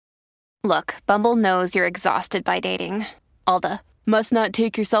Look, Bumble knows you're exhausted by dating. All the must not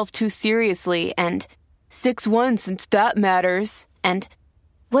take yourself too seriously and 6'1" since that matters. And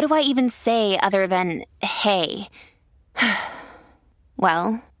what do I even say other than hey?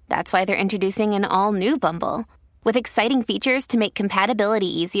 Well, that's why they're introducing an all-new Bumble with exciting features to make compatibility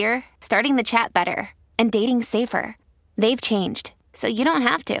easier, starting the chat better, and dating safer. They've changed, so you don't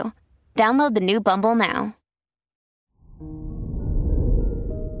have to. Download the new Bumble now.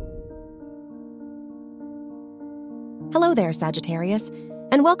 Hello there, Sagittarius,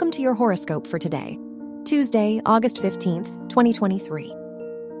 and welcome to your horoscope for today, Tuesday, August 15th, 2023.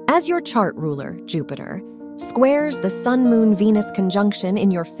 As your chart ruler, Jupiter, squares the Sun-Moon-Venus conjunction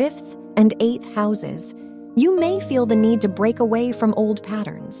in your 5th and 8th houses, you may feel the need to break away from old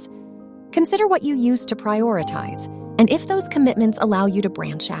patterns. Consider what you used to prioritize, and if those commitments allow you to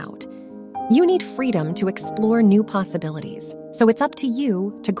branch out. You need freedom to explore new possibilities, so it's up to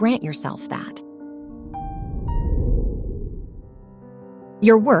you to grant yourself that.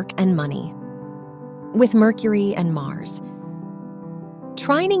 Your work and money. With Mercury and Mars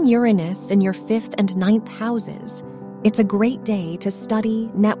trining Uranus in your 5th and 9th houses, it's a great day to study,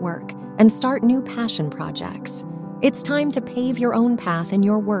 network, and start new passion projects. It's time to pave your own path in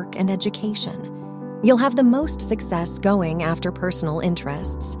your work and education. You'll have the most success going after personal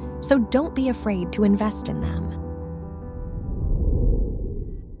interests, so don't be afraid to invest in them.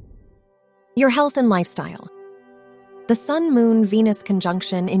 Your health and lifestyle. The Sun-Moon-Venus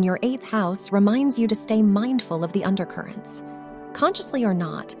conjunction in your 8th house reminds you to stay mindful of the undercurrents. Consciously or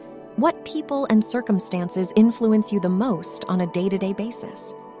not, what people and circumstances influence you the most on a day-to-day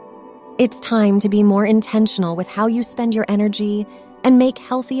basis? It's time to be more intentional with how you spend your energy and make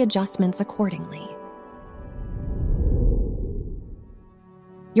healthy adjustments accordingly.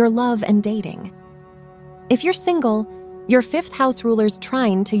 Your love and dating. If you're single, your 5th house ruler's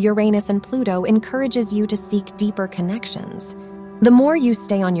trine to Uranus and Pluto encourages you to seek deeper connections. The more you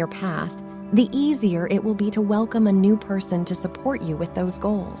stay on your path, the easier it will be to welcome a new person to support you with those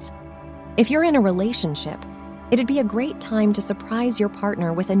goals. If you're in a relationship, it'd be a great time to surprise your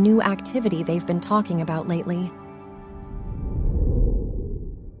partner with a new activity they've been talking about lately.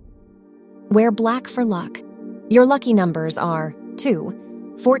 Wear black for luck. Your lucky numbers are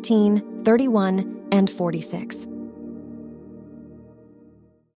 2, 14, 31, and 46.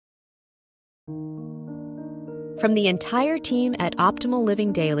 From the entire team at Optimal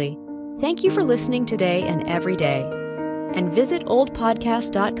Living Daily, thank you for listening today and every day. And visit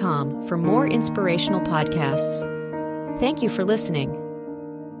oldpodcast.com for more inspirational podcasts. Thank you for listening.